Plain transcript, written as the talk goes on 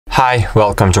Hi,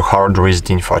 welcome to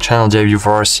HardReset.Info channel, dear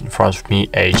viewers. In front of me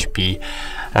HP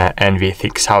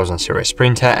NV6000 series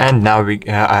printer, and now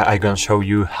I'm gonna show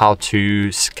you how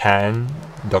to scan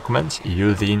documents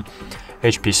using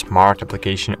HP Smart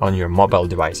application on your mobile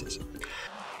devices.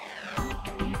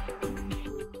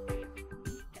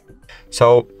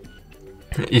 So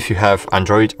if you have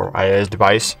Android or iOS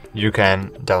device, you can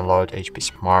download HP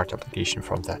Smart application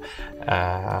from the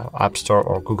App Store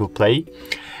or Google Play.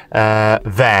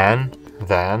 Then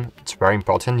it's very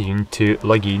important, you need to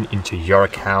log in into your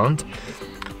account.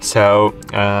 So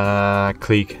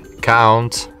click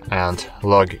account and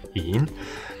log in.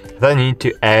 Then you need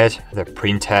to add the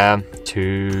printer to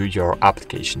your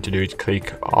application. To do it,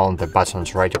 click on the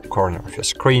buttons right up corner of your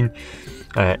screen.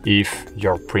 If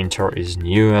your printer is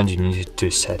new and you need to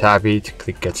set up it,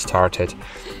 click get started.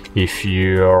 If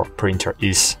your printer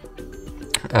is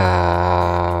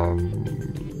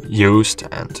used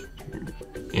and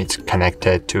it's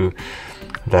connected to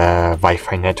the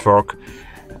Wi-Fi network,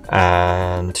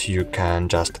 and you can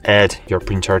just add your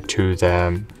printer to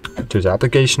the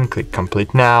application, click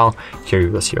complete now. Here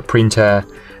you will see your printer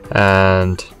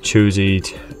and choose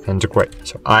it, and great.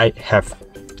 So I have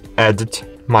added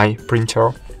my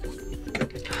printer,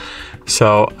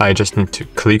 so I just need to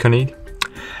click on it,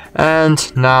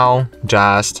 and now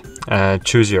just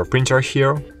choose your printer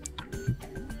here,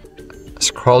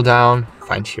 scroll down,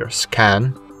 find here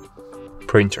scan,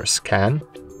 printer scan,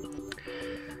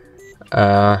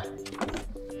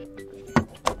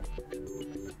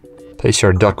 place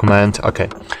your document. Okay,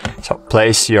 so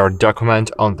place your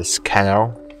document on the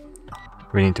scanner.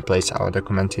 We need to place our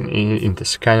document in the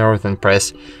scanner, then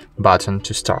press button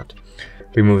to start.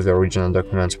 Remove the original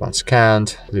documents once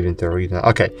scanned, leaving the original.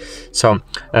 Okay, so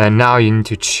now you need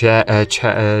to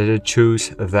choose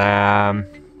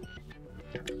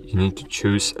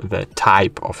the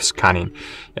type of scanning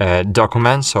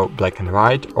document, so black and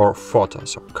white, or photo,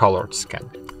 so colored scan.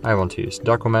 I want to use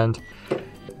document.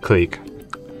 Click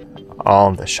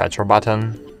on the shutter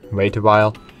button, wait a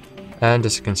while, and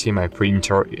as you can see, my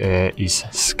printer is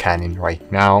scanning right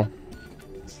now.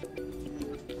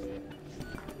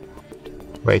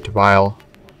 Wait a while.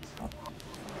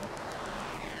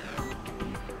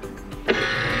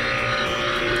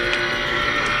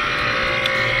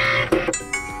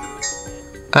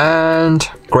 And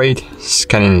great,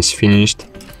 scanning is finished.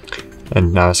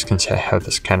 And now, as you can see, I have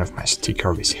the scan of my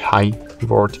sticker with high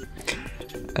word.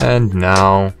 And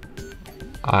now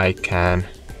I can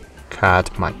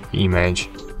cut my image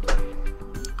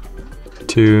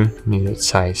to needed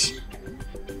size.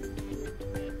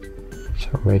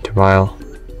 So wait a while.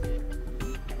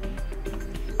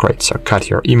 Great, so cut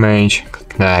your image,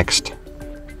 click next.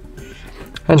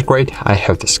 And great, I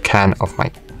have the scan of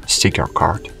my sticker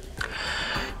card.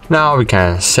 Now we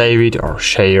can save it or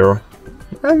share,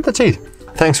 and that's it.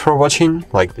 Thanks for watching,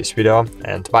 like this video,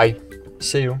 and bye.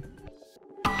 See you.